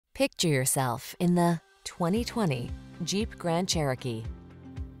Picture yourself in the 2020 Jeep Grand Cherokee.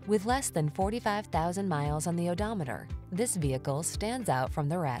 With less than 45,000 miles on the odometer, this vehicle stands out from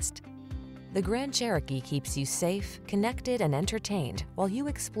the rest. The Grand Cherokee keeps you safe, connected, and entertained while you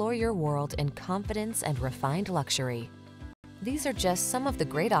explore your world in confidence and refined luxury. These are just some of the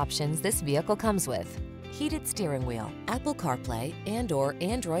great options this vehicle comes with: heated steering wheel, Apple CarPlay and/or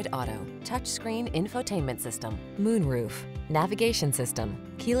Android Auto, touchscreen infotainment system, moonroof, navigation system,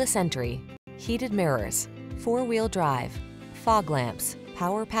 keyless entry, heated mirrors, four-wheel drive, fog lamps,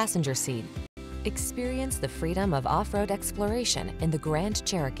 power passenger seat. Experience the freedom of off-road exploration in the Grand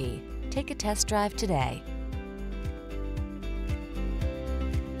Cherokee. Take a test drive today.